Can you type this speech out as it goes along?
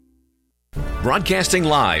Broadcasting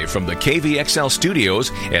live from the KVXL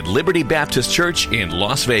studios at Liberty Baptist Church in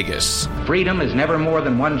Las Vegas. Freedom is never more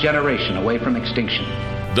than one generation away from extinction.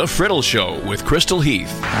 The Friddle Show with Crystal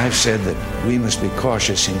Heath. I've said that we must be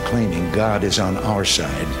cautious in claiming God is on our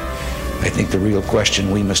side. I think the real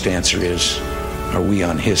question we must answer is, are we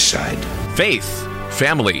on His side? Faith,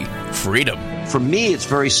 family, freedom. For me, it's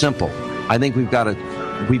very simple. I think we've got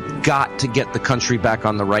to get the country back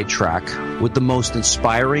on the right track with the most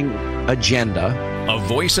inspiring agenda. A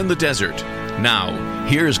voice in the desert. Now,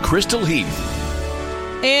 here's Crystal Heath.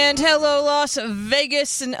 And hello, Las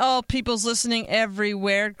Vegas, and all peoples listening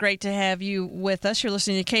everywhere. Great to have you with us. You're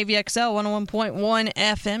listening to KVXL 101.1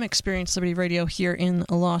 FM, Experience Liberty Radio here in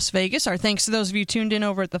Las Vegas. Our thanks to those of you tuned in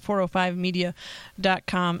over at the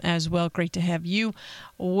 405media.com as well. Great to have you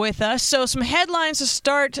with us. So some headlines to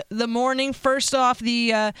start the morning. First off,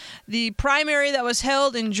 the primary that was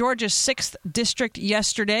held in Georgia's 6th District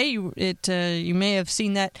yesterday. You may have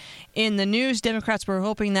seen that in the news. Democrats were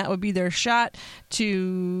hoping that would be their shot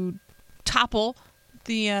to topple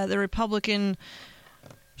the Republican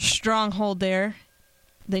stronghold there.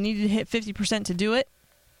 They needed to hit 50% to do it.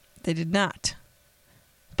 They did not.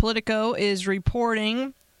 Politico is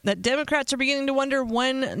reporting that Democrats are beginning to wonder,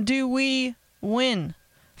 when do we win?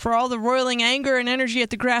 For all the roiling anger and energy at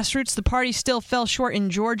the grassroots, the party still fell short in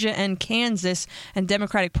Georgia and Kansas, and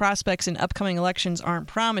Democratic prospects in upcoming elections aren't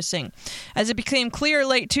promising. As it became clear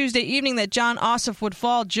late Tuesday evening that Jon Ossoff would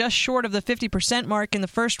fall just short of the 50% mark in the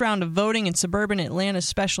first round of voting in suburban Atlanta's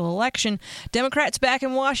special election, Democrats back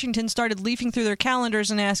in Washington started leafing through their calendars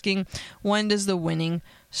and asking, when does the winning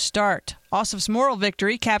start? Ossoff's moral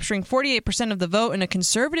victory, capturing 48% of the vote in a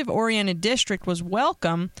conservative-oriented district, was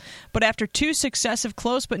welcome, but after two successive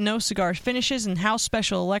close-but-no-cigar finishes in House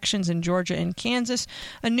special elections in Georgia and Kansas,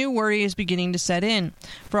 a new worry is beginning to set in.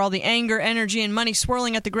 For all the anger, energy, and money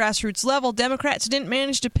swirling at the grassroots level, Democrats didn't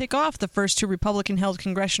manage to pick off the first two Republican-held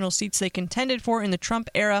congressional seats they contended for in the Trump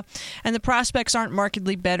era, and the prospects aren't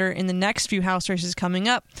markedly better in the next few House races coming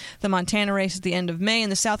up, the Montana race at the end of May and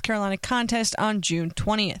the South Carolina contest on June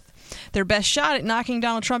 20th. Their best shot at knocking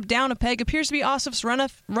Donald Trump down a peg appears to be Ossoff's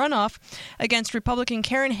runoff against Republican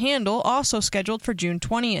Karen Handel, also scheduled for June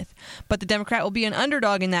 20th. But the Democrat will be an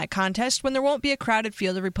underdog in that contest when there won't be a crowded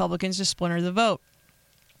field of Republicans to splinter the vote.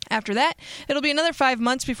 After that, it'll be another 5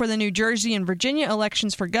 months before the New Jersey and Virginia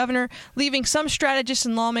elections for governor, leaving some strategists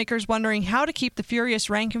and lawmakers wondering how to keep the furious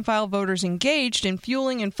rank-and-file voters engaged in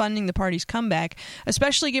fueling and funding the party's comeback,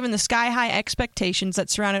 especially given the sky-high expectations that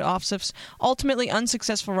surrounded Ossoff's ultimately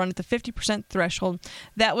unsuccessful run at the 50% threshold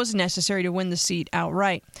that was necessary to win the seat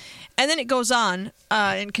outright. And then it goes on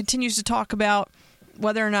and continues to talk about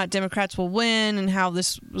whether or not Democrats will win and how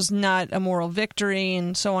this was not a moral victory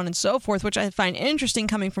and so on and so forth, which I find interesting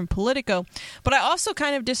coming from Politico. But I also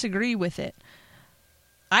kind of disagree with it.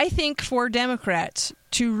 I think for Democrats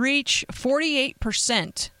to reach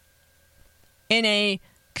 48% in a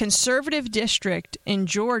conservative district in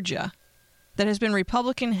Georgia that has been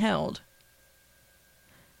Republican held,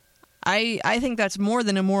 I think that's more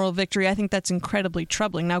than a moral victory. I think that's incredibly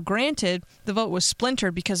troubling. Now, granted, the vote was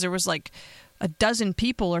splintered because there was like a dozen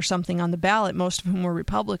people or something on the ballot, most of whom were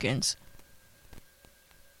Republicans.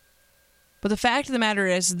 But the fact of the matter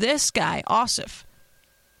is, this guy, Ossoff,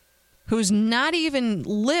 who's not even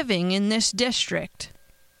living in this district,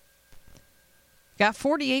 got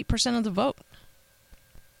 48% of the vote.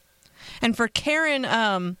 And for Karen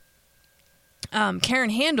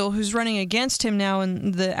Handel, who's running against him now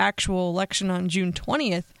in the actual election on June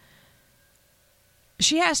 20th,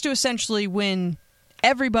 she has to essentially win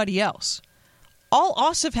everybody else. All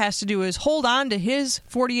Ossoff has to do is hold on to his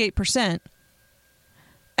 48%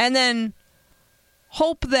 and then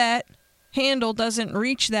hope that Handel doesn't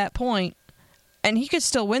reach that point, and he could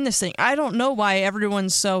still win this thing. I don't know why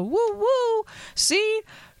everyone's so woo-woo. See,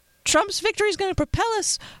 Trump's victory is going to propel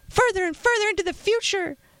us further and further into the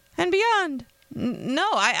future and beyond. No,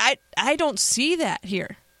 I don't see that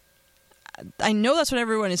here. I know that's what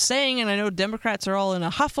everyone is saying, and I know Democrats are all in a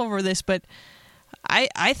huff over this, but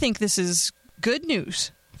I think this is good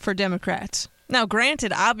news for Democrats. Now,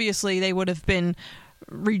 granted, obviously they would have been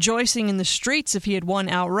rejoicing in the streets if he had won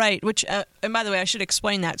outright, which, and by the way, I should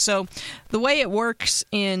explain that. So the way it works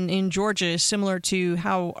in Georgia is similar to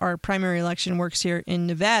how our primary election works here in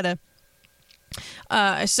Nevada.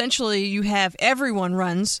 Essentially, you have everyone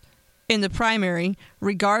runs in the primary,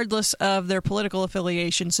 regardless of their political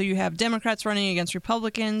affiliation. So you have Democrats running against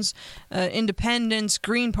Republicans, independents,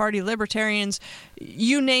 Green Party, Libertarians,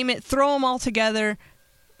 you name it, throw them all together.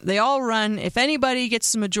 They all run. If anybody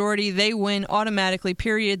gets the majority, they win automatically,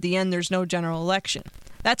 period. The end, there's no general election.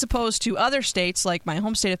 That's opposed to other states like my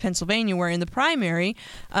home state of Pennsylvania, where in the primary,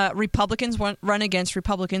 Republicans run against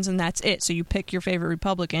Republicans, and that's it. So you pick your favorite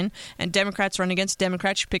Republican, and Democrats run against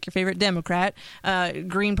Democrats. You pick your favorite Democrat.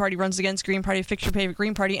 Green Party runs against Green Party. Pick your favorite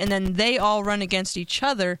Green Party, and then they all run against each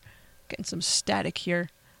other. Getting some static here.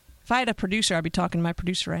 If I had a producer, I'd be talking to my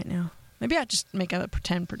producer right now. Maybe I'd just make a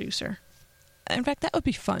pretend producer. In fact, that would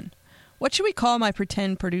be fun. What should we call my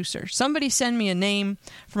pretend producer? Somebody send me a name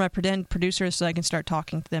for my pretend producer so I can start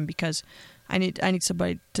talking to them, because I need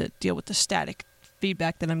somebody to deal with the static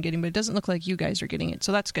feedback that I'm getting, but it doesn't look like you guys are getting it,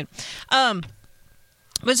 so that's good.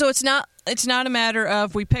 But so it's not a matter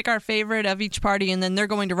of we pick our favorite of each party and then they're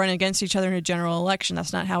going to run against each other in a general election.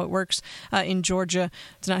 That's not how it works in Georgia.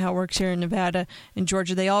 It's not how it works here in Nevada. In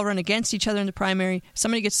Georgia, they all run against each other in the primary.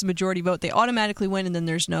 Somebody gets the majority vote, they automatically win, and then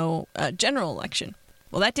there's no general election.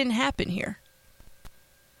 Well, that didn't happen here.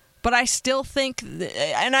 But I still think,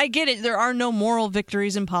 and I get it, there are no moral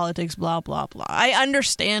victories in politics, blah, blah, blah. I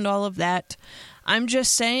understand all of that. I'm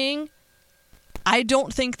just saying, I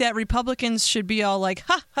don't think that Republicans should be all like,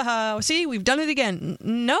 ha, ha, ha, see, we've done it again.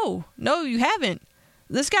 No, you haven't.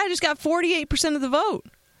 This guy just got 48% of the vote.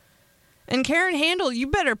 And Karen Handel, you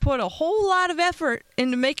better put a whole lot of effort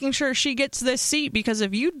into making sure she gets this seat, because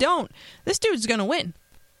if you don't, this dude's going to win.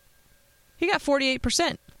 He got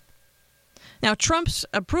 48%. Now, Trump's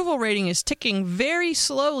approval rating is ticking very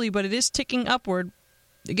slowly, but it is ticking upward.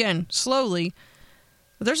 Again, slowly.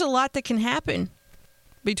 But there's a lot that can happen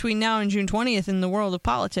between now and June 20th in the world of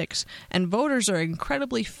politics, and voters are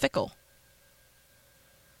incredibly fickle.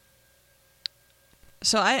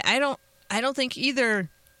 So I don't think either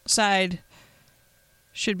side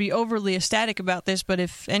should be overly ecstatic about this, but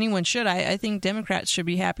if anyone should, I think Democrats should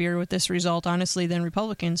be happier with this result, honestly, than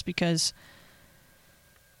Republicans, because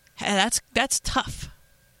that's tough.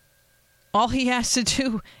 All he has to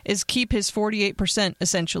do is keep his 48%,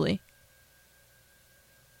 essentially.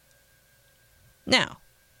 Now,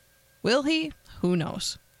 will he? Who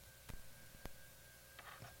knows?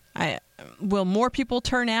 Will more people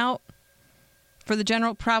turn out for the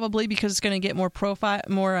general? Probably, because it's going to get more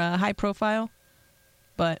high profile.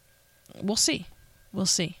 But we'll see. We'll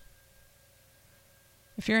see.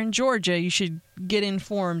 If you're in Georgia, you should get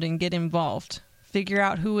informed and get involved. Figure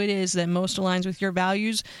out who it is that most aligns with your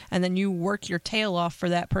values, and then you work your tail off for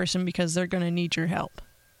that person, because they're going to need your help.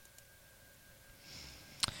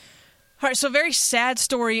 All right, so very sad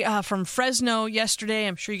story from Fresno yesterday.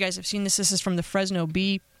 I'm sure you guys have seen this. This is from the Fresno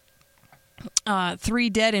Bee. 3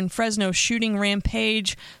 dead in Fresno shooting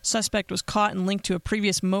rampage. Suspect was caught and linked to a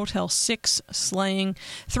previous Motel 6 slaying.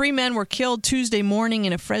 3 men were killed Tuesday morning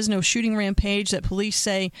in a Fresno shooting rampage that police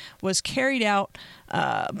say was carried out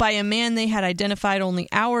by a man they had identified only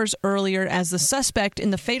hours earlier as the suspect in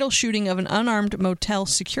the fatal shooting of an unarmed motel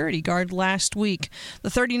security guard last week. The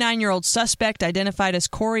 39-year-old suspect, identified as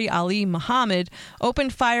Corey Ali Muhammad,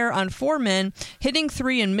 opened fire on 4 men, hitting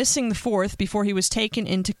 3 and missing the 4th before he was taken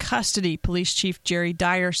into custody, Police Chief Jerry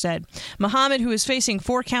Dyer said. Muhammad, who is facing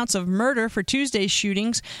 4 counts of murder for Tuesday's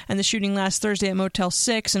shootings and the shooting last Thursday at Motel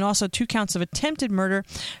 6, and also 2 counts of attempted murder,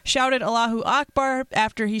 shouted Allahu Akbar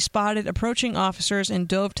after he spotted approaching officers and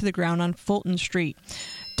dove to the ground on Fulton Street.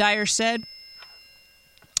 Dyer said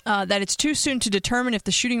that it's too soon to determine if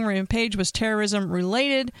the shooting rampage was terrorism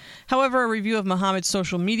related. However, a review of Muhammad's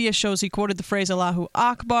social media shows he quoted the phrase Allahu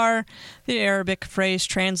Akbar. The Arabic phrase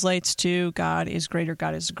translates to God is greater,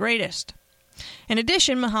 God is greatest. In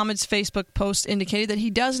addition, Muhammad's Facebook post indicated that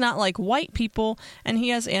he does not like white people and he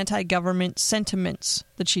has anti-government sentiments,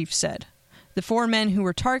 the chief said. The 4 men who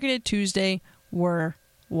were targeted Tuesday were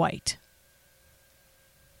white.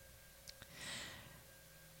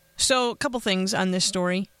 So, a couple things on this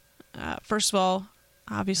story. First of all,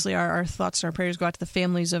 obviously our thoughts and our prayers go out to the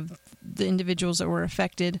families of the individuals that were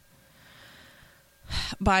affected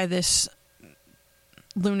by this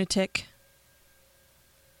lunatic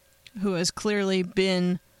who has clearly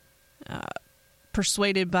been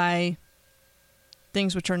persuaded by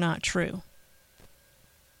things which are not true.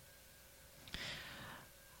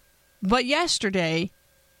 But yesterday,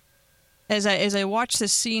 as I watched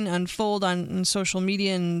this scene unfold on social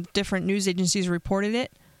media and different news agencies reported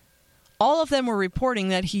it, all of them were reporting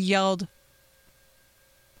that he yelled,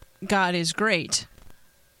 God is great.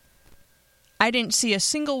 I didn't see a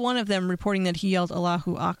single one of them reporting that he yelled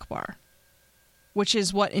Allahu Akbar, which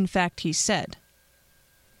is what, in fact, he said.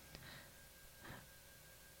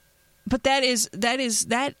 But that is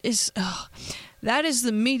the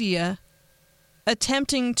media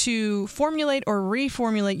attempting to formulate or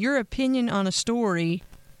reformulate your opinion on a story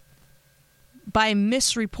by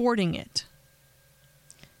misreporting it.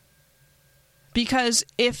 Because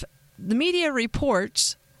if the media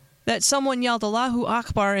reports that someone yelled Allahu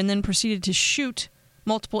Akbar and then proceeded to shoot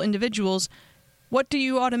multiple individuals, what do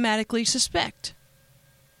you automatically suspect?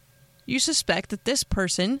 You suspect that this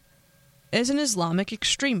person is an Islamic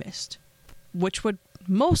extremist, which would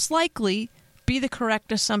most likely be the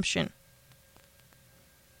correct assumption,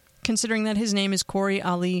 considering that his name is Corey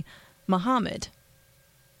Ali Muhammad,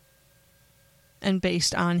 and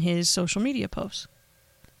based on his social media posts.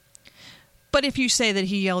 But if you say that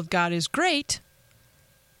he yelled, "God is great,"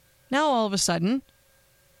 now all of a sudden,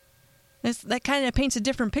 that kind of paints a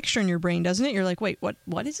different picture in your brain, doesn't it? You're like, wait,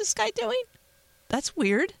 what is this guy doing? That's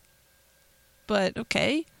weird. But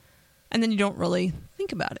okay. And then you don't really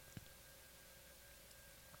think about it.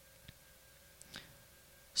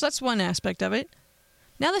 So that's one aspect of it.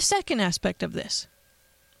 Now the second aspect of this.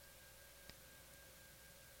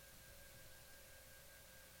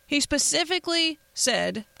 He specifically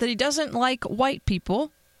said that he doesn't like white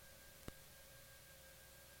people.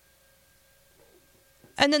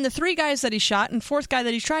 And then the 3 guys that he shot and 4th guy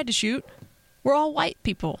that he tried to shoot were all white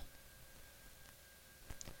people.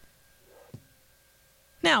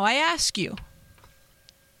 Now, I ask you,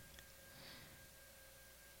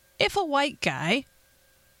 if a white guy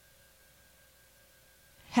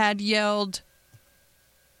had yelled,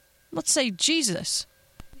 let's say, Jesus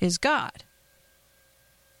is God,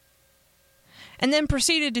 and then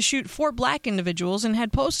proceeded to shoot 4 black individuals and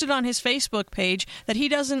had posted on his Facebook page that he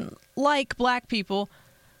doesn't like black people,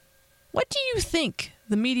 what do you think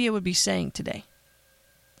the media would be saying today?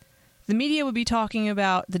 The media would be talking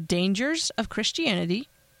about the dangers of Christianity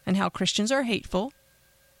and how Christians are hateful.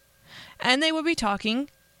 And they would be talking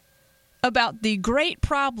about the great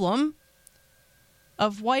problem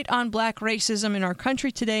of white on black racism in our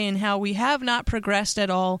country today and how we have not progressed at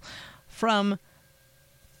all from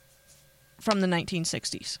the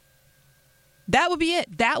 1960s. That would be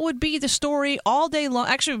it. That would be the story all day long.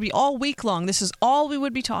 Actually, it would be all week long. This is all we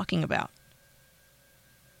would be talking about.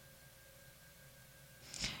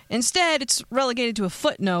 Instead, it's relegated to a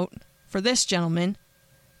footnote for this gentleman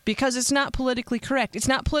because it's not politically correct. It's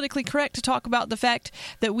not politically correct to talk about the fact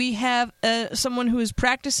that we have someone who is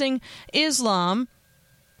practicing Islam,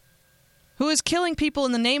 who is killing people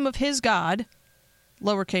in the name of his God,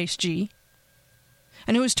 lowercase g,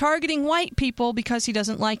 and who is targeting white people because he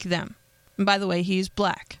doesn't like them. And by the way, he's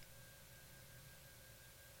black.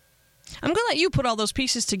 I'm going to let you put all those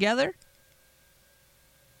pieces together.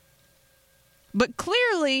 But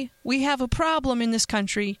clearly, we have a problem in this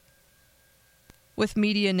country with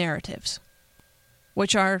media narratives,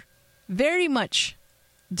 which are very much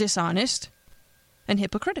dishonest and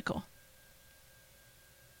hypocritical.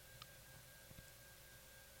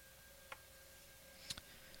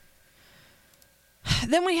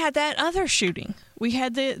 Then we had that other shooting. We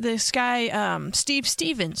had this guy, Steve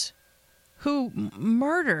Stevens, who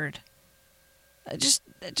murdered, just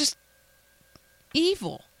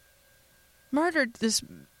evil, murdered this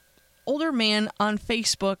older man on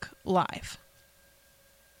Facebook Live.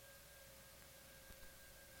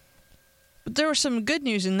 But there was some good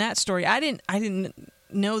news in that story. I didn't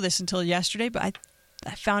know this until yesterday, but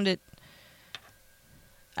I found it.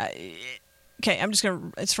 Okay,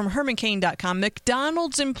 it's from HermanCain.com.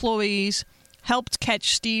 McDonald's employees helped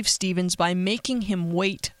catch Steve Stevens by making him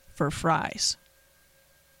wait for fries.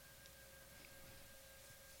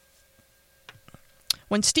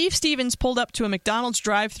 When Steve Stevens pulled up to a McDonald's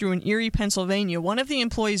drive-thru in Erie, Pennsylvania, one of the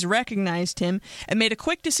employees recognized him and made a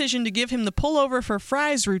quick decision to give him the pullover for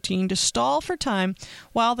fries routine to stall for time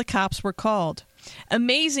while the cops were called.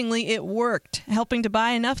 Amazingly, it worked, helping to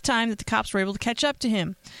buy enough time that the cops were able to catch up to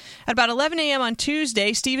him. At about 11 a.m. on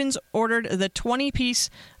Tuesday, Stevens ordered the 20-piece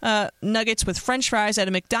nuggets with french fries at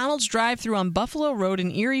a McDonald's drive-thru on Buffalo Road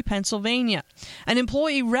in Erie, Pennsylvania. An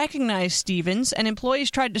employee recognized Stevens, and employees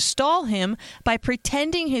tried to stall him by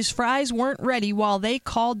pretending his fries weren't ready while they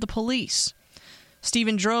called the police.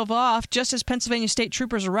 Stevens drove off just as Pennsylvania state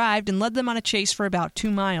troopers arrived and led them on a chase for about 2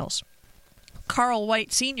 miles. Carl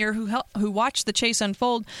White Sr., who watched the chase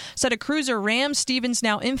unfold, said a cruiser rammed Stevens'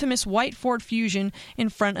 now infamous white Ford Fusion in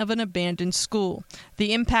front of an abandoned school.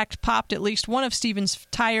 The impact popped at least one of Stevens'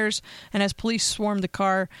 tires, and as police swarmed the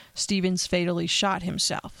car, Stevens fatally shot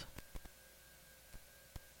himself.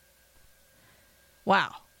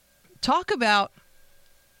 Wow. Talk about...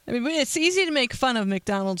 I mean, it's easy to make fun of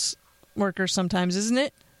McDonald's workers sometimes, isn't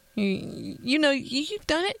it? You know, you've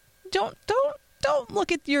done it. Don't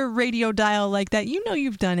look at your radio dial like that. You know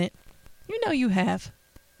you've done it. You know you have.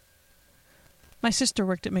 My sister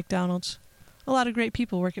worked at McDonald's. A lot of great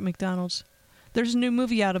people work at McDonald's. There's a new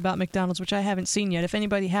movie out about McDonald's, which I haven't seen yet. If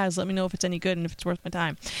anybody has, let me know if it's any good and if it's worth my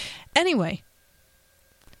time. Anyway,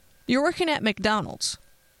 you're working at McDonald's.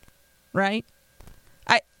 right?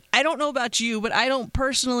 I don't know about you, but I don't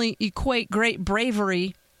personally equate great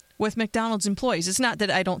bravery with McDonald's employees. It's not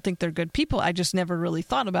that I don't think they're good people. I just never really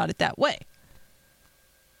thought about it that way.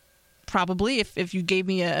 Probably if you gave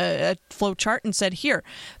me a flow chart and said, here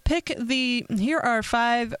are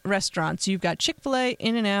 5 restaurants. You've got Chick-Fil-A,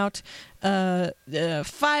 In-N-Out, no,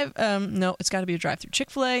 it's got to be a drive-through.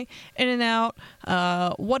 Chick-Fil-A, In-N-Out,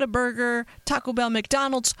 Whataburger, Taco Bell,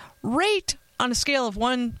 McDonald's. Rate on a scale of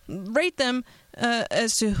 1, rate them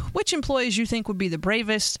as to which employees you think would be the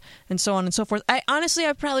bravest, and so on and so forth. I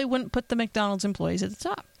probably wouldn't put the McDonald's employees at the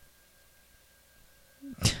top.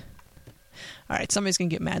 All right, somebody's going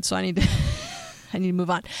to get mad, so I need to move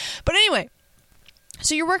on. But anyway,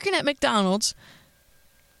 so you're working at McDonald's,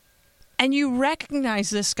 and you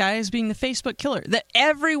recognize this guy as being the Facebook killer that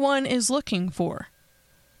everyone is looking for.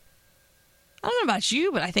 I don't know about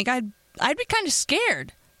you, but I think I'd be kind of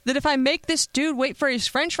scared that if I make this dude wait for his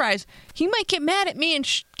french fries, he might get mad at me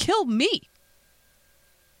and kill me.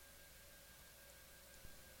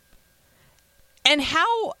 And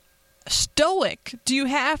how stoic do you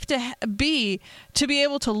have to be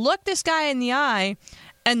able to look this guy in the eye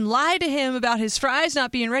and lie to him about his fries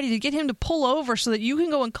not being ready to get him to pull over so that you can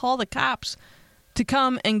go and call the cops to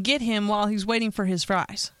come and get him while he's waiting for his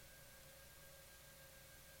fries?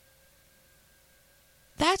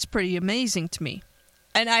 That's pretty amazing to me.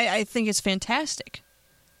 And I think it's fantastic.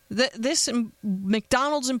 This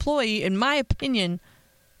McDonald's employee, in my opinion,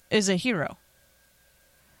 is a hero.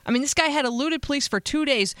 I mean, this guy had eluded police for 2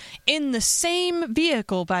 days in the same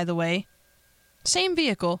vehicle, by the way. Same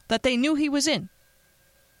vehicle that they knew he was in.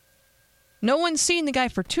 No one's seen the guy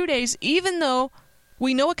for 2 days, even though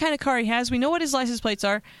we know what kind of car he has. We know what his license plates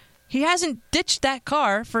are. He hasn't ditched that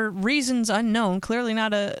car for reasons unknown. Clearly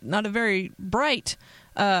not a very bright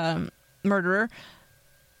murderer.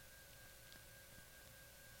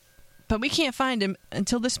 But we can't find him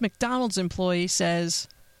until this McDonald's employee says,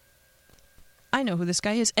 I know who this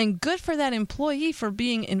guy is. And good for that employee for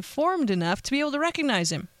being informed enough to be able to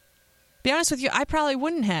recognize him. Be honest with you, I probably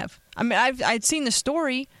wouldn't have. I mean, I'd seen the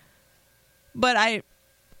story, but I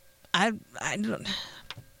don't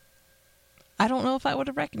know if I would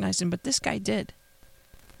have recognized him, but this guy did.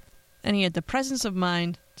 And he had the presence of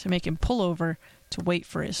mind to make him pull over to wait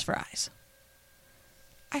for his fries.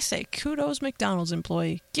 I say, kudos, McDonald's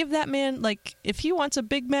employee. Give that man, if he wants a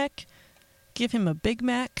Big Mac, give him a Big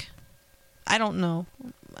Mac. I don't know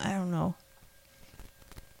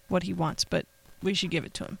what he wants, but we should give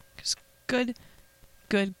it to him. Because good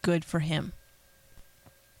for him.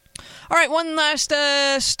 All right, one last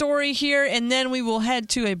story here, and then we will head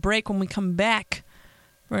to a break. When we come back,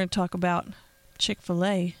 we're going to talk about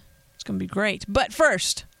Chick-Fil-A. It's going to be great. But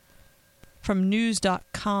first, from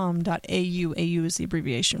news.com.au. AU is the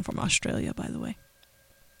abbreviation from Australia, by the way.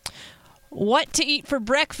 What to eat for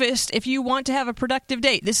breakfast if you want to have a productive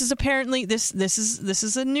day. This is apparently this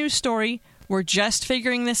is a news story. We're just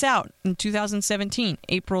figuring this out in 2017,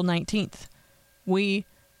 April 19th. We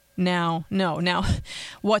now know. Now,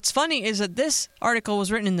 what's funny is that this article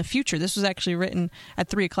was written in the future. This was actually written at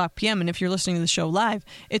 3 o'clock p.m., and if you're listening to the show live,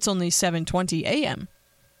 it's only 7:20 a.m.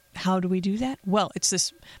 How do we do that? Well, it's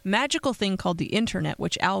this magical thing called the internet,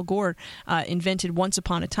 which Al Gore invented once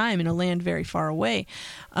upon a time in a land very far away.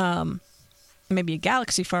 Maybe a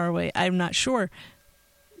galaxy far away. I'm not sure.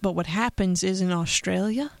 But what happens is in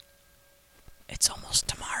Australia, it's almost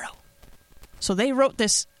tomorrow. So they wrote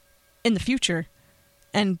this in the future,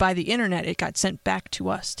 and by the internet, it got sent back to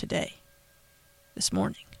us today, this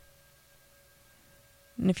morning.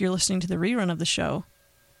 And if you're listening to the rerun of the show,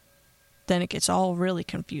 then it gets all really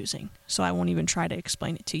confusing. So I won't even try to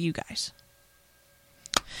explain it to you guys.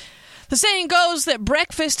 The saying goes that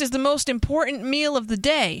breakfast is the most important meal of the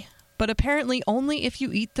day, but apparently only if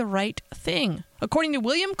you eat the right thing. According to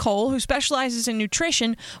William Cole, who specializes in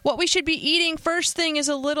nutrition, what we should be eating first thing is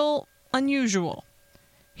a little unusual.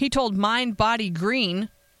 He told Mind Body Green,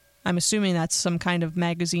 I'm assuming that's some kind of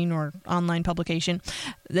magazine or online publication.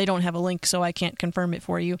 They don't have a link, so I can't confirm it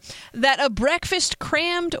for you. That a breakfast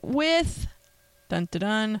crammed with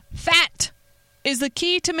fat is the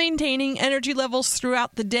key to maintaining energy levels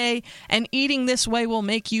throughout the day, and eating this way will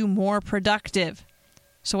make you more productive.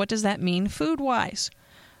 So what does that mean food-wise?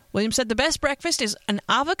 William said the best breakfast is an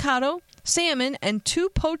avocado, salmon, and 2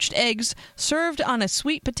 poached eggs served on a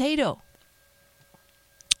sweet potato.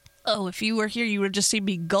 Oh, if you were here, you would just see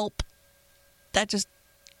me gulp. That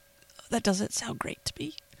doesn't sound great to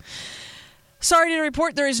me. Sorry to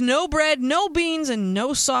report there is no bread, no beans, and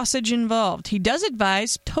no sausage involved. He does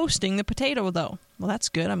advise toasting the potato, though. Well, that's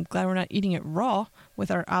good. I'm glad we're not eating it raw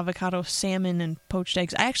with our avocado, salmon, and poached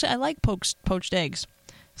eggs. I like poached eggs.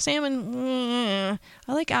 Salmon,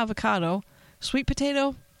 I like avocado. Sweet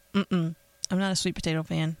potato, I'm not a sweet potato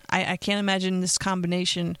fan. I can't imagine this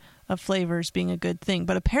combination of flavors being a good thing.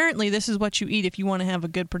 But apparently this is what you eat if you want to have a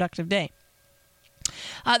good, productive day.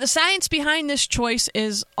 The science behind this choice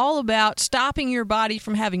is all about stopping your body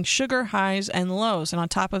from having sugar highs and lows. And on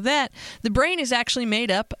top of that, the brain is actually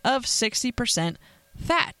made up of 60%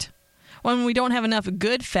 fat. When we don't have enough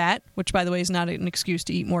good fat, which, by the way, is not an excuse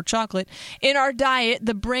to eat more chocolate, in our diet,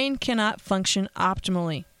 the brain cannot function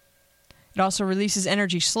optimally. It also releases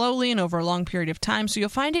energy slowly and over a long period of time, so you'll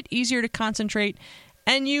find it easier to concentrate,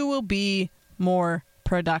 and you will be more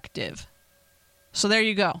productive. So there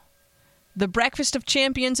you go. The breakfast of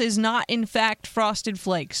champions is not, in fact, Frosted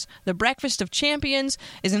Flakes. The breakfast of champions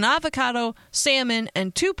is an avocado, salmon,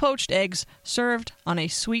 and 2 poached eggs served on a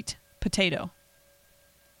sweet potato.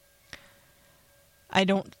 I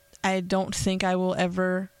don't think I will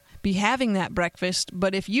ever be having that breakfast,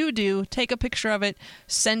 but if you do, take a picture of it,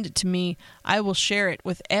 send it to me. I will share it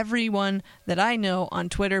with everyone that I know on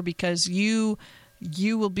Twitter, because you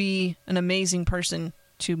will be an amazing person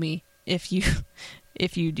to me if you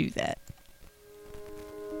do that.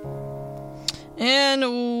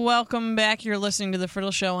 And welcome back. You're listening to The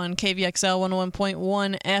Friddle Show on KVXL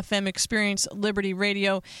 101.1 FM Experience Liberty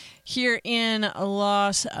Radio here in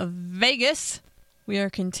Las Vegas. We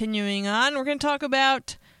are continuing on. We're going to talk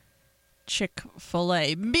about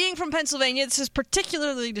Chick-fil-A. Being from Pennsylvania, this is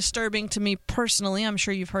particularly disturbing to me personally. I'm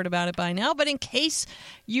sure you've heard about it by now, but in case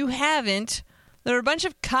you haven't, there are a bunch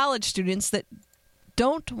of college students that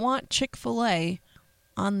don't want Chick-fil-A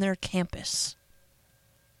on their campus.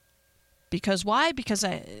 Because why? Because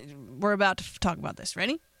we're about to talk about this.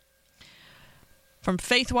 Ready? From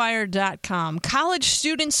faithwire.com, college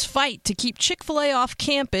students fight to keep Chick-fil-A off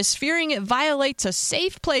campus, fearing it violates a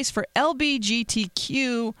safe place for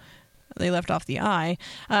LGBTQ. They left off the I.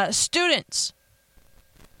 Students.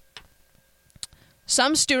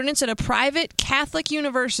 Some students at a private Catholic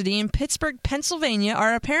university in Pittsburgh, Pennsylvania,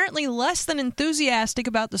 are apparently less than enthusiastic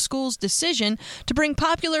about the school's decision to bring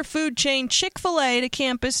popular food chain Chick-fil-A to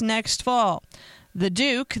campus next fall. The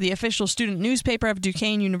Duke, the official student newspaper of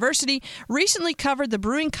Duquesne University, recently covered the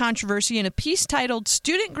brewing controversy in a piece titled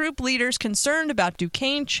 "Student Group Leaders Concerned About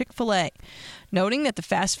Duquesne Chick-fil-A," noting that the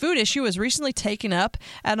fast food issue was recently taken up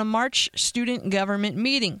at a March student government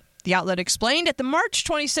meeting. The outlet explained, at the March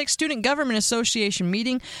 26 Student Government Association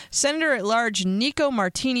meeting, Senator-at-Large Nico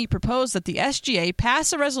Martini proposed that the SGA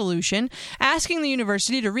pass a resolution asking the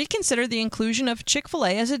university to reconsider the inclusion of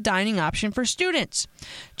Chick-fil-A as a dining option for students.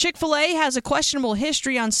 Chick-fil-A has a questionable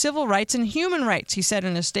history on civil rights and human rights, he said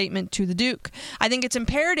in a statement to the Duke. I think it's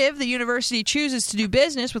imperative the university chooses to do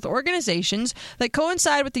business with organizations that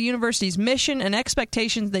coincide with the university's mission and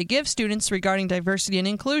expectations they give students regarding diversity and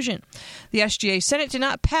inclusion. The SGA Senate did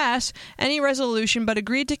not pass any resolution, but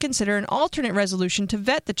agreed to consider an alternate resolution to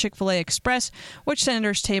vet the Chick-fil-A Express, which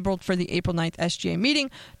senators tabled for the April 9th SGA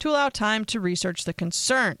meeting to allow time to research the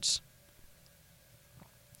concerns.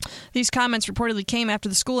 These comments reportedly came after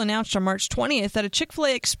the school announced on March 20th that a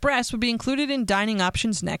Chick-fil-A Express would be included in dining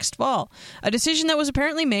options next fall, a decision that was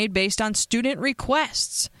apparently made based on student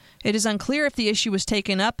requests. It is unclear if the issue was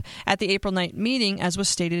taken up at the April 9th meeting, as was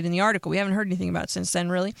stated in the article. We haven't heard anything about it since then,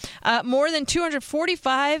 really. More than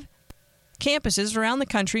 245 campuses around the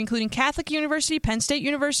country, including Catholic University, Penn State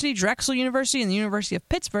University, Drexel University, and the University of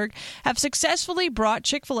Pittsburgh, have successfully brought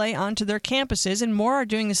Chick-fil-A onto their campuses, and more are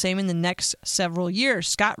doing the same in the next several years.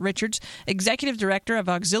 Scott Richards, Executive Director of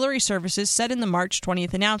Auxiliary Services, said in the March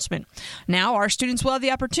 20th announcement. Now, our students will have the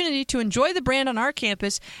opportunity to enjoy the brand on our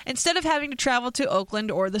campus instead of having to travel to Oakland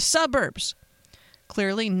or the suburbs.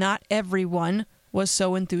 Clearly, not everyone was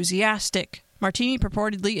so enthusiastic. Martini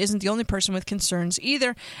purportedly isn't the only person with concerns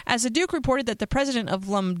either, as the Duke reported that the president of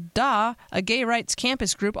Lambda, a gay rights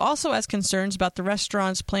campus group, also has concerns about the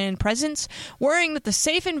restaurant's planned presence, worrying that the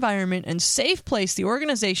safe environment and safe place the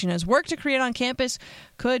organization has worked to create on campus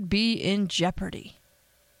could be in jeopardy.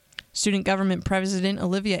 Student Government President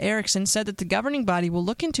Olivia Erickson said that the governing body will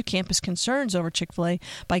look into campus concerns over Chick-fil-A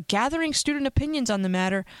by gathering student opinions on the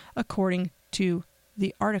matter, according to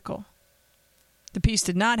the article. The piece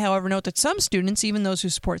did not, however, note that some students, even those who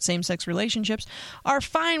support same-sex relationships, are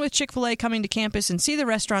fine with Chick-fil-A coming to campus and see the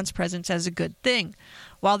restaurant's presence as a good thing.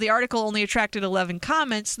 While the article only attracted 11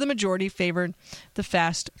 comments, the majority favored the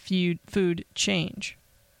fast food change.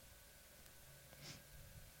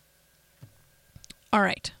 All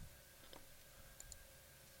right.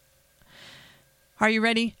 Are you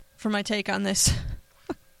ready for my take on this?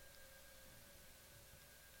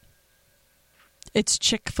 It's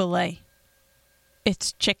Chick-fil-A.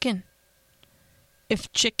 It's chicken.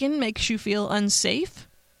 If chicken makes you feel unsafe,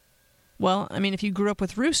 Well, I mean, if you grew up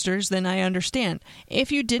with roosters, then I understand.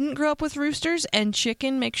 If you didn't grow up with roosters and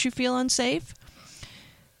chicken makes you feel unsafe,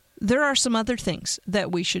 there are some other things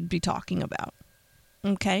that we should be talking about.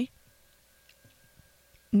 Okay?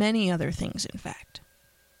 Many other things, in fact.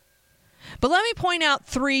 But let me point out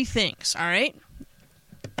 3 things, all right?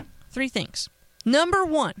 3 things. Number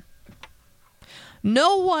 1,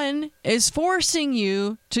 no one is forcing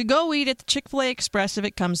you to go eat at the Chick-Fil-A Express if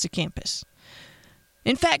it comes to campus.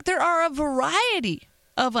 In fact, there are a variety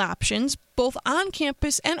of options, both on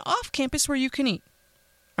campus and off campus, where you can eat.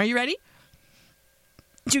 Are you ready?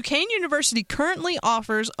 Duquesne University currently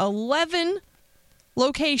offers 11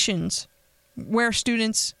 locations where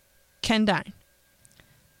students can dine.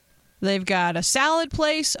 They've got a salad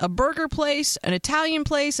place, a burger place, an Italian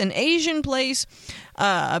place, an Asian place,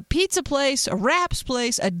 a pizza place, a wraps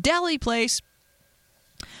place, a deli place.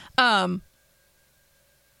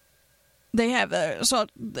 They have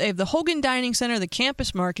the Hogan Dining Center, the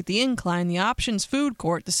Campus Market, the Incline, the Options Food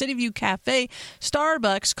Court, the City View Cafe,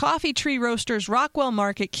 Starbucks, Coffee Tree Roasters, Rockwell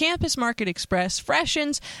Market, Campus Market Express,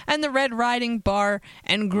 Freshens, and the Red Riding Bar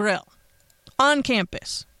and Grill. On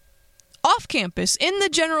campus. Off campus, in the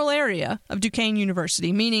general area of Duquesne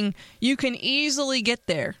University, meaning you can easily get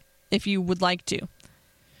there if you would like to.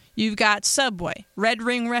 You've got Subway, Red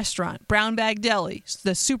Ring Restaurant, Brown Bag Deli,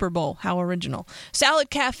 the Super Bowl, how original,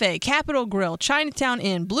 Salad Cafe, Capitol Grill, Chinatown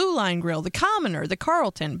Inn, Blue Line Grill, The Commoner, The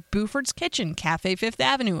Carlton, Buford's Kitchen, Cafe Fifth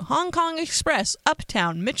Avenue, Hong Kong Express,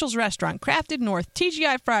 Uptown, Mitchell's Restaurant, Crafted North,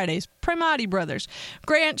 TGI Fridays, Primati Brothers,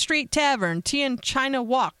 Grant Street Tavern, Tian China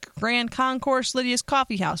Walk, Grand Concourse, Lydia's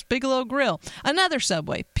Coffee House, Bigelow Grill, another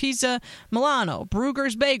Subway, Pizza Milano,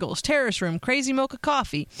 Brugger's Bagels, Terrace Room, Crazy Mocha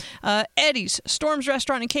Coffee, Eddie's, Storm's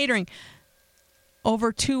Restaurant and Catering.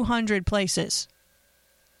 Over 200 places.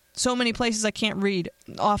 So many places I can't read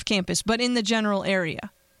off campus, but in the general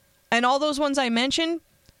area. And all those ones I mentioned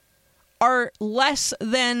are less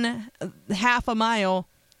than half a mile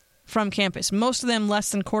from campus. Most of them less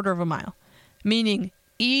than quarter of a mile, meaning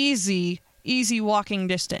easy walking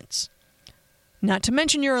distance. Not to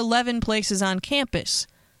mention your 11 places on campus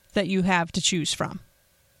that you have to choose from.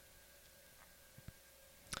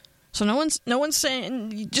 So no one's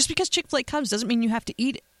saying just because Chick-fil-A comes doesn't mean you have to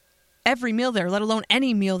eat every meal there, let alone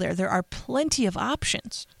any meal there. There are plenty of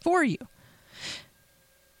options for you.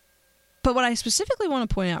 But what I specifically want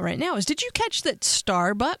to point out right now is, did you catch that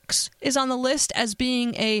Starbucks is on the list as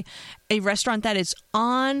being a restaurant that is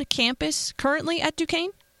on campus currently at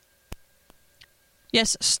Duquesne?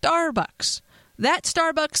 Yes, Starbucks. That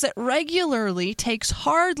Starbucks that regularly takes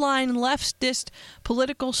hardline leftist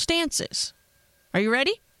political stances. Are you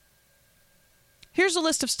ready? Here's a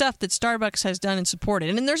list of stuff that Starbucks has done and supported.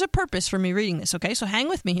 And there's a purpose for me reading this, okay? So hang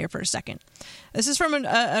with me here for a second. This is from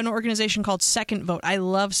an organization called Second Vote. I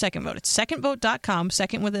love Second Vote. It's secondvote.com,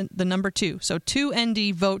 second with the number 2. So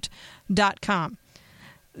 2ndvote.com.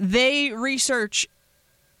 They research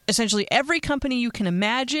essentially every company you can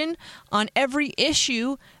imagine on every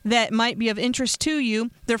issue that might be of interest to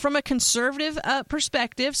you. They're from a conservative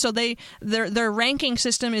perspective, so their ranking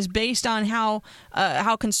system is based on how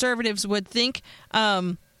conservatives would think.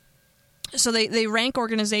 So they rank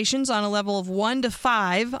organizations on a level of 1 to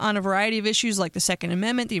 5 on a variety of issues like the Second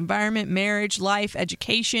Amendment, the environment, marriage, life,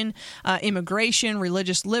 education, immigration,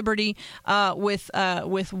 religious liberty,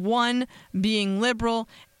 with 1 being liberal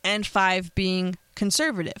and 5 being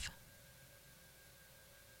conservative.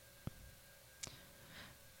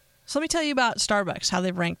 So let me tell you about Starbucks, how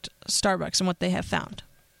they've ranked Starbucks and what they have found.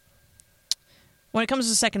 When it comes to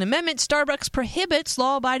the Second Amendment, Starbucks prohibits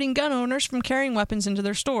law-abiding gun owners from carrying weapons into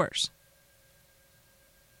their stores.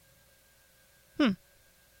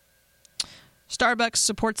 Starbucks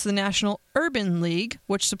supports the National Urban League,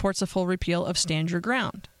 which supports a full repeal of Stand Your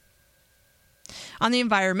Ground. On the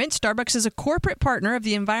environment, Starbucks is a corporate partner of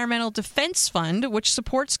the Environmental Defense Fund, which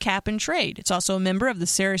supports cap and trade. It's also a member of the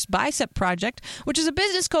Ceres Bicep Project, which is a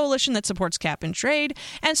business coalition that supports cap and trade,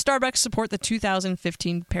 and Starbucks support the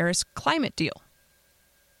 2015 Paris Climate Deal.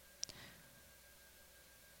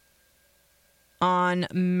 On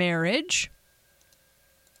marriage,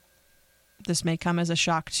 this may come as a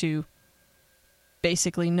shock to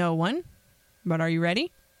basically no one, but are you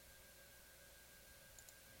ready?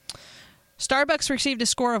 Starbucks received a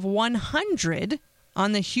score of 100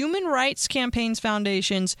 on the Human Rights Campaign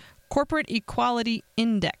Foundation's Corporate Equality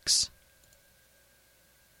Index.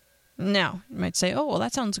 Now, you might say, oh, well,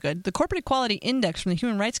 that sounds good. The Corporate Equality Index from the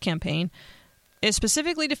Human Rights Campaign is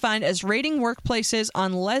specifically defined as rating workplaces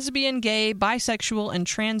on lesbian, gay, bisexual, and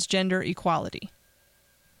transgender equality.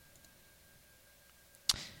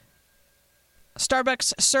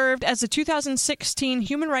 Starbucks served as the 2016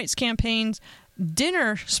 Human Rights Campaign's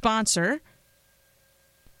dinner sponsor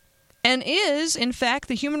and is, in fact,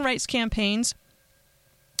 the Human Rights Campaign's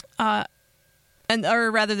the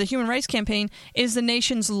Human Rights Campaign is the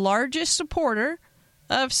nation's largest supporter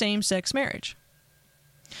of same-sex marriage.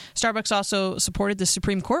 Starbucks also supported the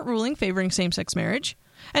Supreme Court ruling favoring same-sex marriage,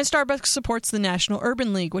 and Starbucks supports the National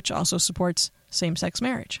Urban League, which also supports same-sex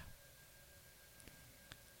marriage.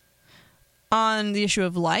 On the issue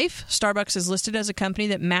of life, Starbucks is listed as a company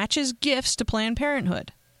that matches gifts to Planned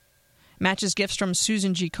Parenthood. Matches gifts from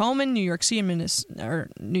Susan G. Komen, New York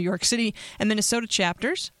City and Minnesota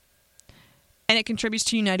chapters. And it contributes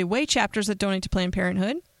to United Way chapters that donate to Planned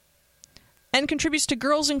Parenthood. And contributes to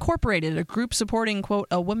Girls Incorporated, a group supporting, quote,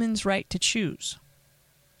 a woman's right to choose.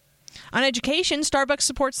 On education, Starbucks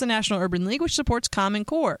supports the National Urban League, which supports Common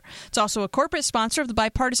Core. It's also a corporate sponsor of the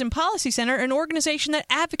Bipartisan Policy Center, an organization that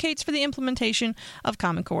advocates for the implementation of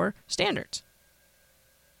Common Core standards.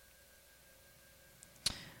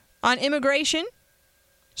 On immigration,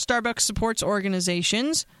 Starbucks supports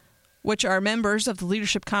organizations which are members of the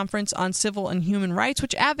Leadership Conference on Civil and Human Rights,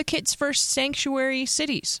 which advocates for sanctuary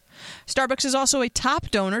cities. Starbucks is also a top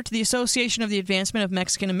donor to the Association of the Advancement of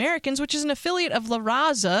Mexican Americans, which is an affiliate of La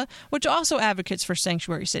Raza, which also advocates for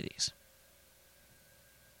sanctuary cities.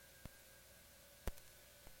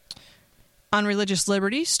 On religious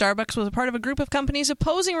liberty, Starbucks was a part of a group of companies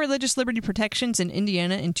opposing religious liberty protections in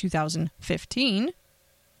Indiana in 2015.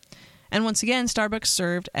 And once again, Starbucks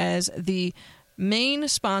served as the main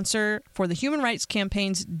sponsor for the Human Rights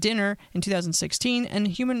Campaign's dinner in 2016, and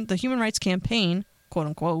the Human Rights Campaign, quote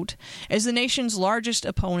unquote, is the nation's largest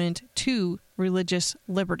opponent to religious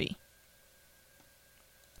liberty.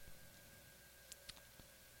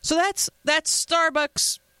 So that's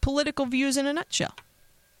Starbucks' political views in a nutshell.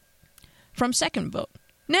 From Second Vote.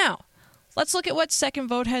 Now, let's look at what Second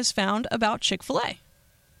Vote has found about Chick-fil-A.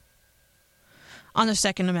 On the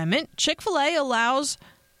Second Amendment, Chick-fil-A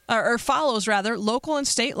follows local and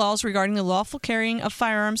state laws regarding the lawful carrying of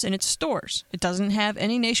firearms in its stores. It doesn't have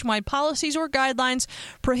any nationwide policies or guidelines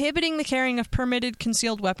prohibiting the carrying of permitted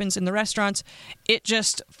concealed weapons in the restaurants. It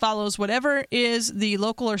just follows whatever is the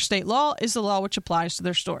local or state law is the law which applies to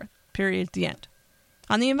their store. Period. The end.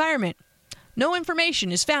 On the environment, no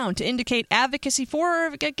information is found to indicate advocacy for or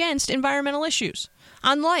against environmental issues.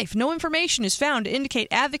 On life, no information is found to indicate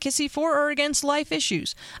advocacy for or against life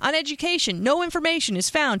issues. On education, no information is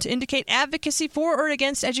found to indicate advocacy for or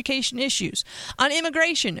against education issues. On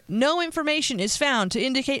immigration, no information is found to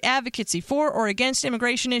indicate advocacy for or against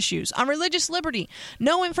immigration issues. On religious liberty,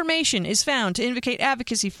 no information is found to indicate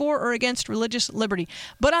advocacy for or against religious liberty.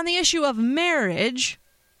 But on the issue of marriage,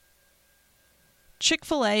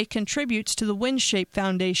 Chick-fil-A contributes to the WinShape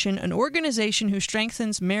Foundation, an organization who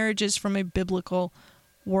strengthens marriages from a biblical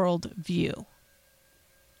worldview.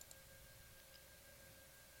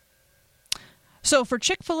 So for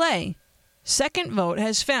Chick-fil-A, Second Vote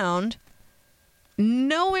has found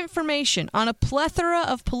no information on a plethora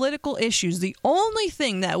of political issues. The only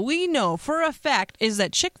thing that we know for a fact is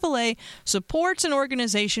that Chick-fil-A supports an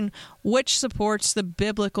organization which supports the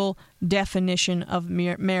biblical definition of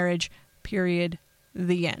marriage, period.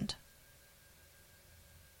 The end.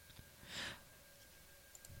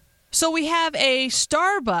 So we have a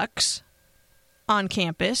Starbucks on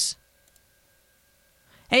campus,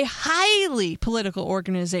 a highly political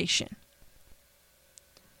organization.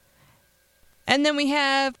 And then we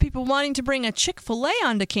have people wanting to bring a Chick-fil-A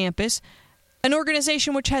onto campus, an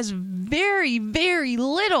organization which has very, very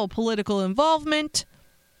little political involvement.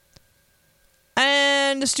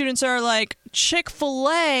 And the students are like,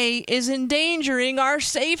 Chick-fil-A is endangering our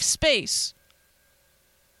safe space.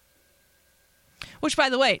 Which, by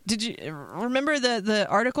the way, did you remember the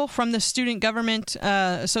article from the Student Government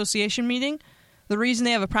Association meeting? The reason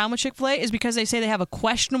they have a problem with Chick-fil-A is because they say they have a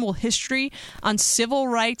questionable history on civil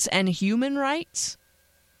rights and human rights.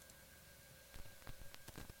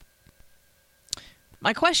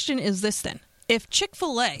 My question is this then. If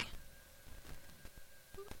Chick-fil-A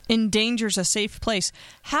endangers a safe place,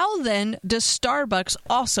 how then does Starbucks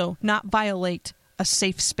also not violate a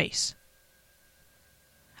safe space?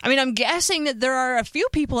 I mean, I'm guessing that there are a few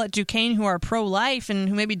people at Duquesne who are pro-life and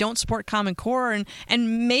who maybe don't support Common Core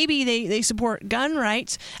and maybe they support gun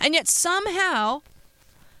rights, and yet somehow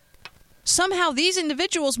these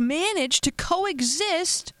individuals manage to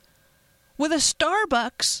coexist with a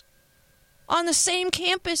Starbucks on the same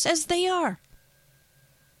campus as they are.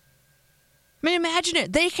 I mean, imagine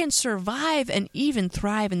it. They can survive and even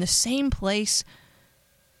thrive in the same place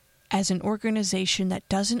as an organization that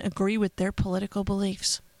doesn't agree with their political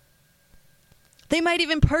beliefs. They might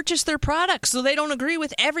even purchase their products so they don't agree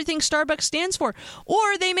with everything Starbucks stands for.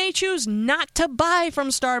 Or they may choose not to buy from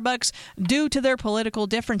Starbucks due to their political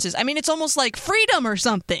differences. I mean, it's almost like freedom or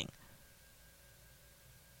something.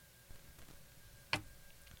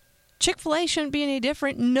 Chick-fil-A shouldn't be any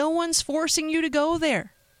different. No one's forcing you to go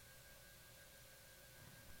there.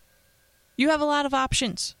 You have a lot of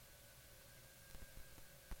options.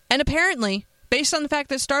 And apparently, based on the fact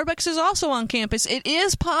that Starbucks is also on campus, it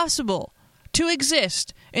is possible to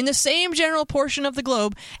exist in the same general portion of the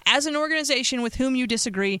globe as an organization with whom you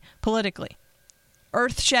disagree politically.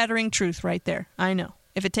 Earth-shattering truth right there. I know.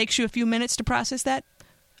 If it takes you a few minutes to process that,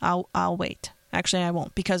 I'll wait. Actually, I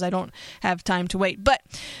won't, because I don't have time to wait. But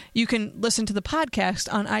you can listen to the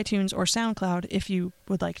podcast on iTunes or SoundCloud if you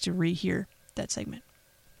would like to rehear that segment.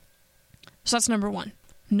 So that's number one.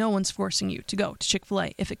 No one's forcing you to go to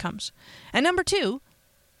Chick-fil-A if it comes. And number two,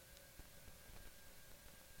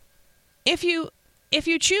 if you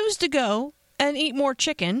choose to go and eat more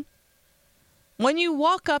chicken, when you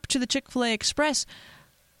walk up to the Chick-fil-A Express,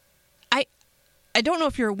 I don't know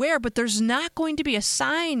if you're aware, but there's not going to be a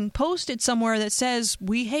sign posted somewhere that says,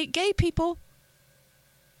 "We hate gay people."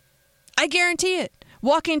 I guarantee it.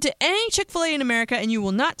 Walk into any Chick-fil-A in America and you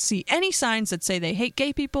will not see any signs that say they hate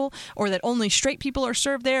gay people or that only straight people are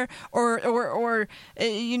served there, or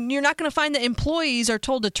you're not going to find that employees are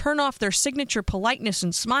told to turn off their signature politeness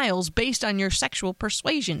and smiles based on your sexual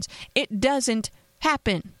persuasions. It doesn't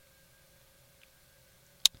happen.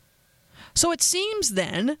 So it seems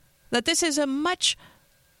then that this is a much,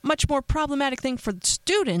 much more problematic thing for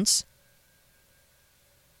students.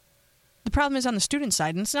 The problem is on the student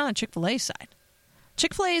side, and it's not on Chick-fil-A side.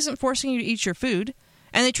 Chick-fil-A isn't forcing you to eat your food,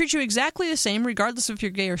 and they treat you exactly the same regardless if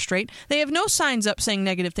you're gay or straight. They have no signs up saying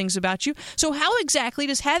negative things about you. So how exactly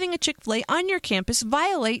does having a Chick-fil-A on your campus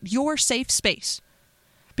violate your safe space?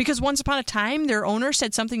 Because once upon a time, their owner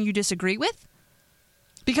said something you disagree with?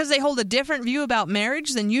 Because they hold a different view about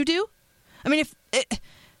marriage than you do? I mean,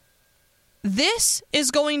 this is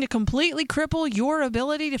going to completely cripple your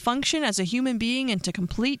ability to function as a human being and to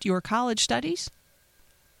complete your college studies?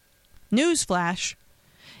 Newsflash.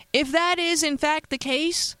 If that is, in fact, the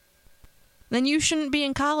case, then you shouldn't be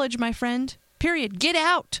in college, my friend. Period. Get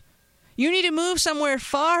out. You need to move somewhere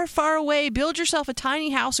far, far away, build yourself a tiny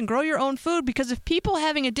house, and grow your own food, because if people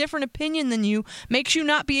having a different opinion than you makes you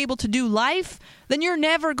not be able to do life, then you're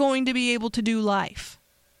never going to be able to do life.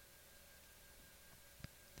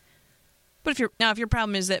 But if your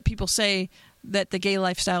problem is that people say that the gay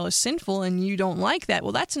lifestyle is sinful and you don't like that,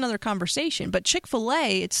 well, that's another conversation. But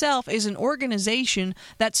Chick-fil-A itself is an organization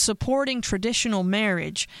that's supporting traditional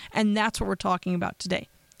marriage, and that's what we're talking about today.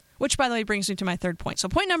 Which, by the way, brings me to my third point. So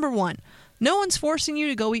point number one, no one's forcing you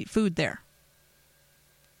to go eat food there.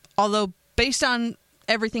 Although, based on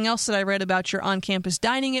everything else that I read about your on-campus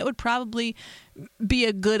dining, it would probably be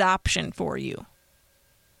a good option for you.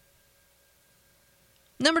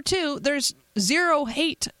 Number two, there's zero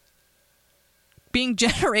hate being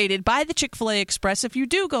generated by the Chick-fil-A Express if you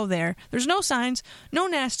do go there. There's no signs, no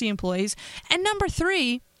nasty employees. And number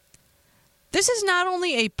three, this is not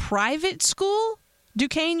only a private school,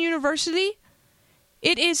 Duquesne University,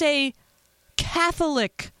 it is a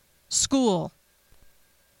Catholic school.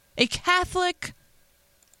 A Catholic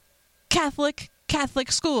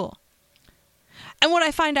school. And what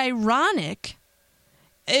I find ironic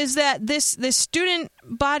is that this student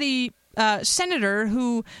body senator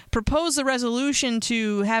who proposed the resolution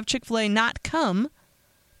to have Chick-fil-A not come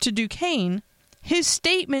to Duquesne, his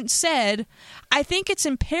statement said, "I think it's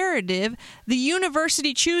imperative the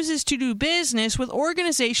university chooses to do business with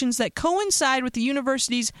organizations that coincide with the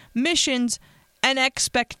university's missions and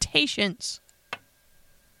expectations."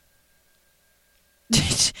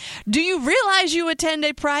 Do you realize you attend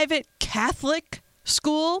a private Catholic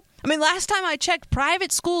school? I mean, last time I checked,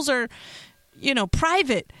 private schools are,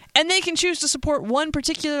 private. And they can choose to support one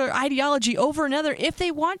particular ideology over another if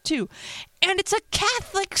they want to. And it's a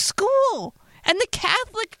Catholic school. And the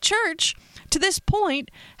Catholic Church, to this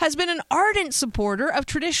point, has been an ardent supporter of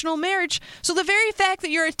traditional marriage. So the very fact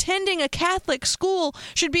that you're attending a Catholic school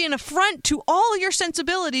should be an affront to all your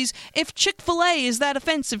sensibilities if Chick-fil-A is that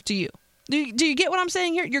offensive to you. Do you get what I'm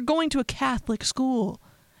saying here? You're going to a Catholic school.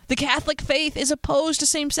 The Catholic faith is opposed to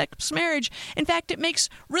same-sex marriage. In fact, it makes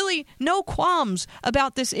really no qualms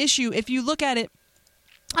about this issue if you look at it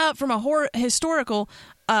from a historical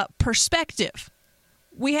perspective.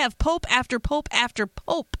 We have pope after pope after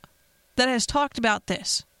pope that has talked about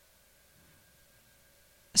this.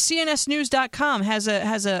 CNSnews.com has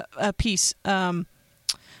a piece.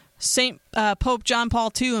 Saint Pope John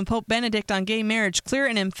Paul II and Pope Benedict on gay marriage. Clear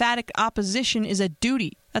and emphatic opposition is a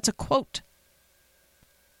duty. That's a quote.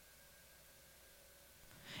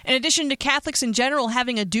 In addition to Catholics in general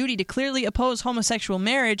having a duty to clearly oppose homosexual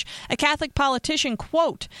marriage, a Catholic politician,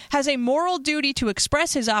 quote, has a moral duty to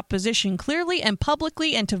express his opposition clearly and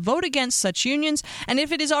publicly and to vote against such unions, and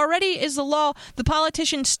if it is already is the law, the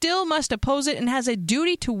politician still must oppose it and has a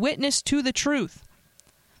duty to witness to the truth.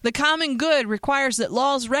 The common good requires that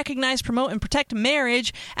laws recognize, promote, and protect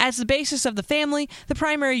marriage as the basis of the family, the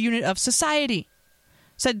primary unit of society,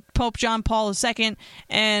 said Pope John Paul II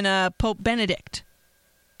and Pope Benedict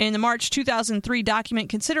in the March 2003 document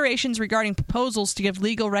Considerations Regarding Proposals to Give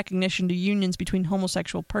Legal Recognition to Unions Between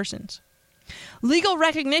Homosexual Persons. Legal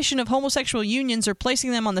recognition of homosexual unions or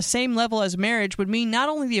placing them on the same level as marriage would mean not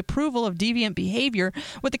only the approval of deviant behavior,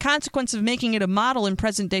 with the consequence of making it a model in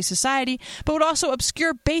present-day society, but would also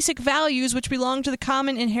obscure basic values which belong to the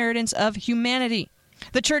common inheritance of humanity.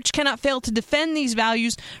 The Church cannot fail to defend these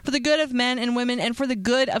values for the good of men and women and for the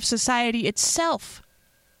good of society itself.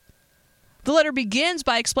 The letter begins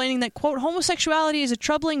by explaining that, quote, homosexuality is a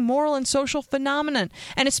troubling moral and social phenomenon,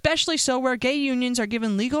 and especially so where gay unions are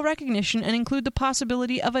given legal recognition and include the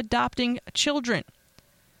possibility of adopting children.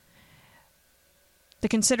 The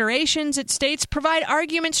considerations, it states, provide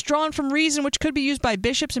arguments drawn from reason which could be used by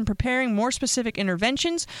bishops in preparing more specific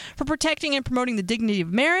interventions for protecting and promoting the dignity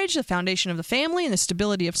of marriage, the foundation of the family, and the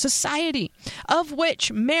stability of society, of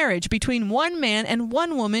which marriage between one man and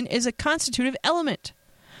one woman is a constitutive element.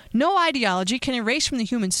 No ideology can erase from the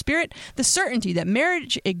human spirit the certainty that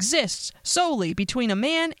marriage exists solely between a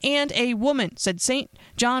man and a woman, said St.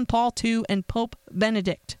 John Paul II and Pope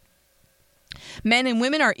Benedict. Men and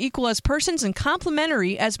women are equal as persons and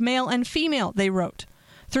complementary as male and female, they wrote.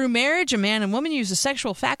 Through marriage, a man and woman use the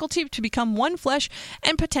sexual faculty to become one flesh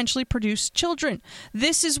and potentially produce children.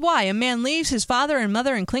 This is why a man leaves his father and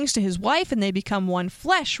mother and clings to his wife, and they become one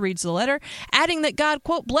flesh, reads the letter, adding that God,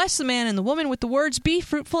 quote, blessed the man and the woman with the words, be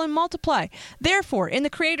fruitful and multiply. Therefore, in the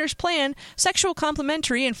Creator's plan, sexual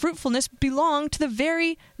complementary and fruitfulness belong to the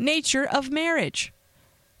very nature of marriage.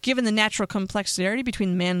 Given the natural complexity between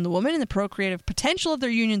the man and the woman and the procreative potential of their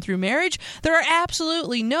union through marriage, there are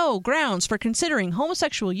absolutely no grounds for considering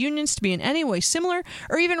homosexual unions to be in any way similar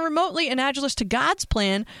or even remotely analogous to God's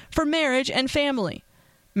plan for marriage and family.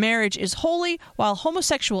 Marriage is holy, while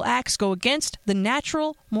homosexual acts go against the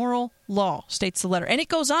natural moral law, states the letter. And it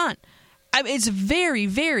goes on. It's very,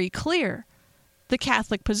 very clear, the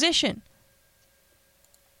Catholic position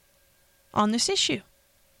on this issue.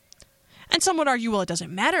 And some would argue, well, it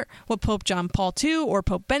doesn't matter what Pope John Paul II or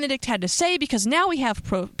Pope Benedict had to say because now we have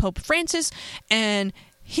Pope Francis and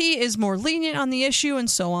he is more lenient on the issue and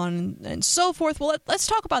so on and so forth. Well, let's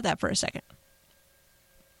talk about that for a second.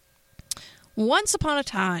 Once upon a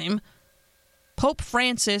time, Pope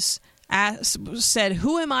Francis said,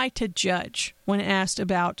 who am I to judge, when asked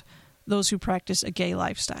about those who practice a gay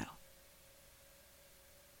lifestyle.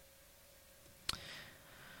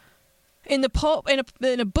 In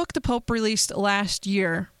a book the Pope released last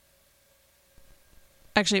year,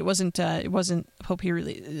 actually it wasn't a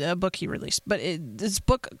book he released, but this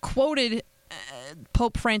book quoted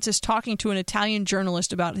Pope Francis talking to an Italian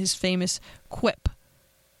journalist about his famous quip.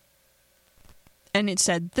 And it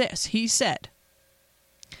said this. He said,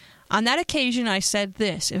 on that occasion I said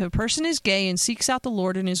this, if a person is gay and seeks out the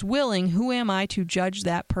Lord and is willing, who am I to judge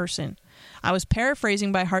that person? I was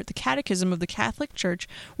paraphrasing by heart the Catechism of the Catholic Church,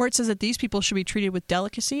 where it says that these people should be treated with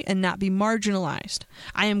delicacy and not be marginalized.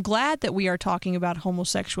 I am glad that we are talking about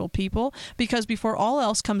homosexual people, because before all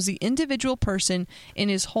else comes the individual person in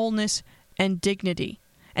his wholeness and dignity.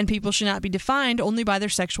 And people should not be defined only by their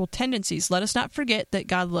sexual tendencies. Let us not forget that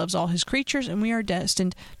God loves all his creatures, and we are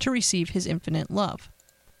destined to receive his infinite love.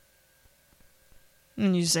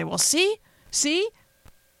 And you say, well, see?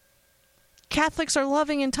 Catholics are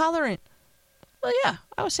loving and tolerant. Well, yeah,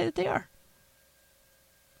 I would say that they are.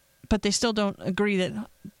 But they still don't agree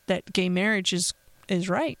that gay marriage is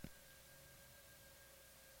right.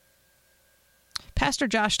 Pastor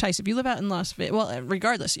Josh Tice, if you live out in Las Vegas, well,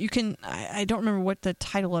 regardless, you can, I don't remember what the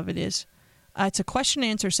title of it is. It's a question and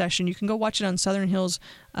answer session. You can go watch it on Southern Hills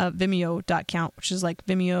Vimeo.com, which is like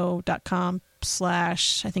vimeo.com/ I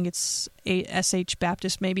think it's SH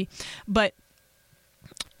Baptist maybe. But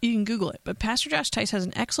you can Google it. But Pastor Josh Tice has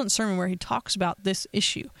an excellent sermon where he talks about this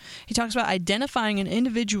issue. He talks about identifying an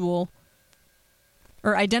individual,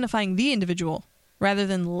 or identifying the individual, rather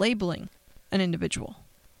than labeling an individual.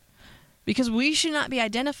 Because we should not be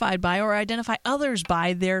identified by or identify others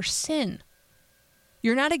by their sin.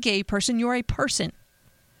 You're not a gay person, you're a person.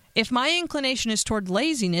 If my inclination is toward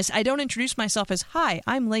laziness, I don't introduce myself as, hi,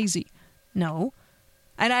 I'm lazy. No.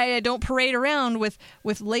 And I don't parade around with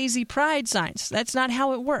lazy pride signs. That's not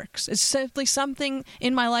how it works. It's simply something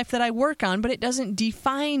in my life that I work on, but it doesn't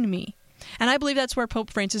define me. And I believe that's where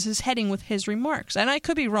Pope Francis is heading with his remarks. And I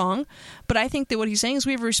could be wrong, but I think that what he's saying is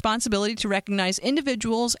we have a responsibility to recognize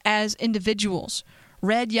individuals as individuals.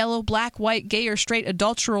 Red, yellow, black, white, gay or straight,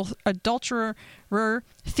 adulterer,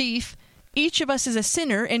 thief. Each of us is a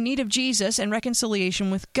sinner in need of Jesus and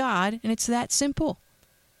reconciliation with God, and it's that simple.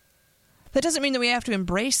 That doesn't mean that we have to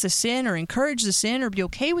embrace the sin or encourage the sin or be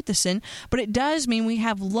okay with the sin, but it does mean we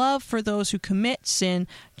have love for those who commit sin,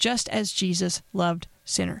 just as Jesus loved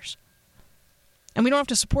sinners. And we don't have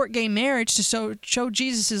to support gay marriage to show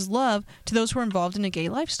Jesus' love to those who are involved in a gay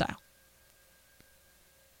lifestyle.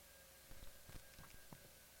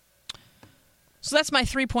 So that's my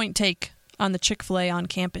 3-point take on the Chick-Fil-A on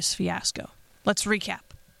campus fiasco. Let's recap.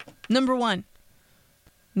 Number 1,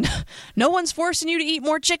 no one's forcing you to eat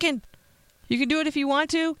more chicken. You can do it if you want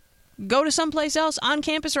to. Go to someplace else on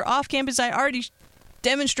campus or off campus. I already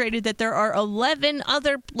demonstrated that there are 11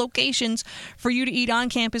 other locations for you to eat on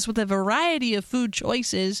campus with a variety of food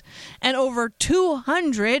choices, and over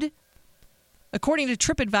 200, according to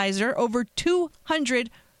TripAdvisor, over 200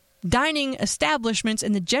 dining establishments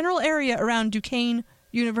in the general area around Duquesne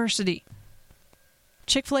University.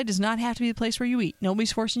 Chick-fil-A does not have to be the place where you eat.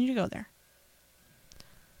 Nobody's forcing you to go there.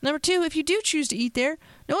 Number 2, if you do choose to eat there,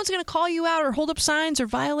 no one's going to call you out or hold up signs or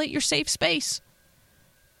violate your safe space.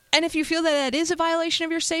 And if you feel that that is a violation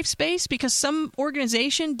of your safe space because some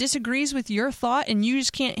organization disagrees with your thought and you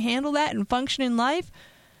just can't handle that and function in life,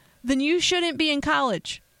 then you shouldn't be in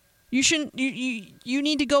college. You shouldn't. You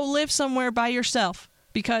need to go live somewhere by yourself,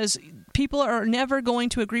 because people are never going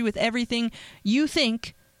to agree with everything you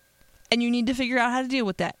think, and you need to figure out how to deal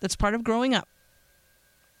with that. That's part of growing up.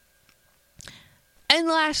 And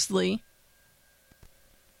lastly,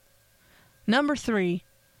 number 3,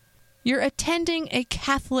 you're attending a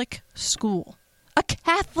Catholic school. A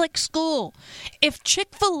Catholic school. If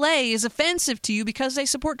Chick-fil-A is offensive to you because they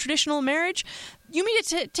support traditional marriage, you need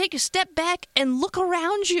to take a step back and look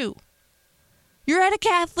around you. You're at a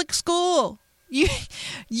Catholic school.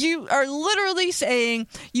 You are literally saying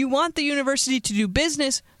you want the university to do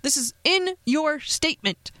business. This is in your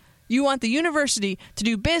statement. You want the university to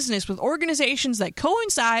do business with organizations that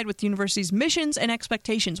coincide with the university's missions and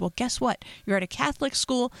expectations. Well, guess what? You're at a Catholic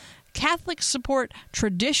school. Catholics support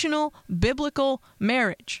traditional biblical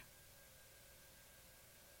marriage.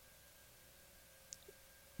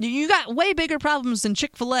 You got way bigger problems than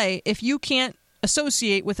Chick-fil-A if you can't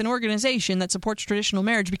associate with an organization that supports traditional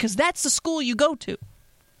marriage, because that's the school you go to.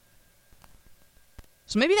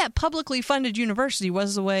 So maybe that publicly funded university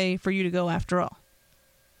was the way for you to go after all,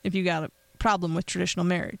 if you got a problem with traditional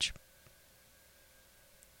marriage.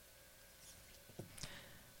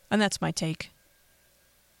 And that's my take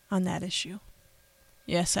on that issue.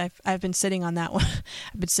 Yes, I've been sitting on that one.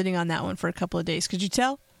 I've been sitting on that one for a couple of days. Could you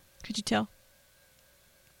tell?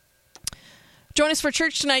 Join us for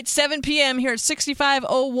church tonight, 7 p.m. here at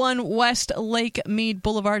 6501 West Lake Mead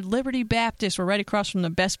Boulevard, Liberty Baptist. We're right across from the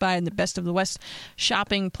Best Buy and the Best of the West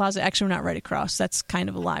shopping plaza. Actually, we're not right across. That's kind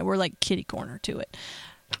of a lie. We're like kitty corner to it.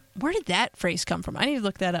 Where did that phrase come from? I need to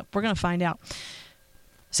look that up. We're going to find out.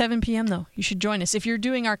 7 p.m., though. You should join us. If you're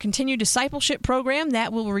doing our continued discipleship program,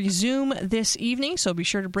 that will resume this evening, so be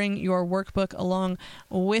sure to bring your workbook along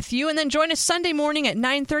with you. And then join us Sunday morning at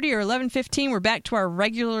 9:30 or 11:15. We're back to our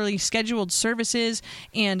regularly scheduled services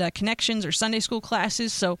and connections or Sunday school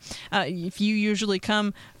classes. So if you usually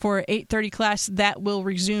come for 8:30 class, that will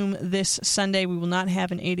resume this Sunday. We will not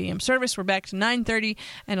have an 8 a.m. service. We're back to 9:30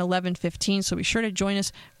 and 11:15. So be sure to join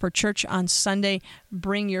us for church on Sunday.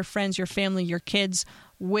 Bring your friends, your family, your kids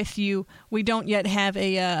with you. We don't yet have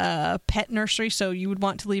a pet nursery, so you would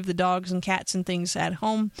want to leave the dogs and cats and things at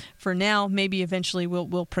home for now. Maybe eventually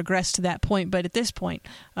we'll progress to that point, but at this point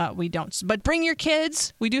we don't. But bring your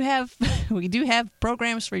kids. We do have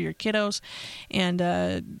programs for your kiddos,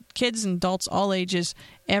 and kids and adults, all ages.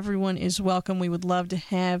 Everyone is welcome. We would love to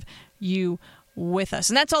have you with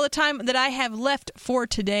us. And that's all the time that I have left for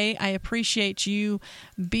today. I appreciate you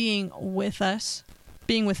being with us.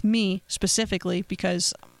 Being with me specifically,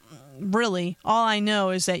 because really all I know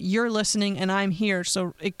is that you're listening and I'm here,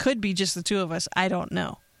 so it could be just the two of us. I don't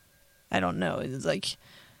know. It's like,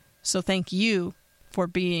 so thank you for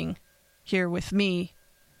being here with me,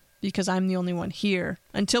 because I'm the only one here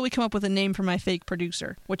until we come up with a name for my fake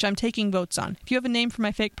producer, which I'm taking votes on. If you have a name for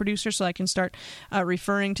my fake producer so I can start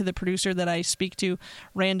referring to the producer that I speak to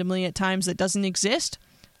randomly at times that doesn't exist,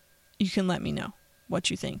 you can let me know what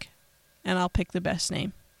you think. And I'll pick the best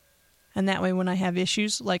name. And that way when I have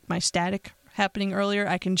issues like my static happening earlier,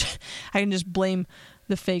 I can just blame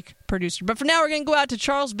the fake producer. But for now, we're going to go out to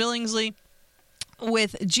Charles Billingsley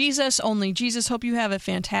with Jesus, Only Jesus. Hope you have a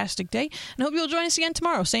fantastic day, and hope you'll join us again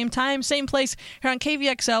tomorrow. Same time, same place, here on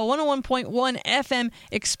KVXL 101.1 FM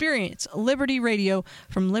Experience Liberty Radio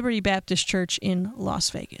from Liberty Baptist Church in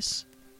Las Vegas.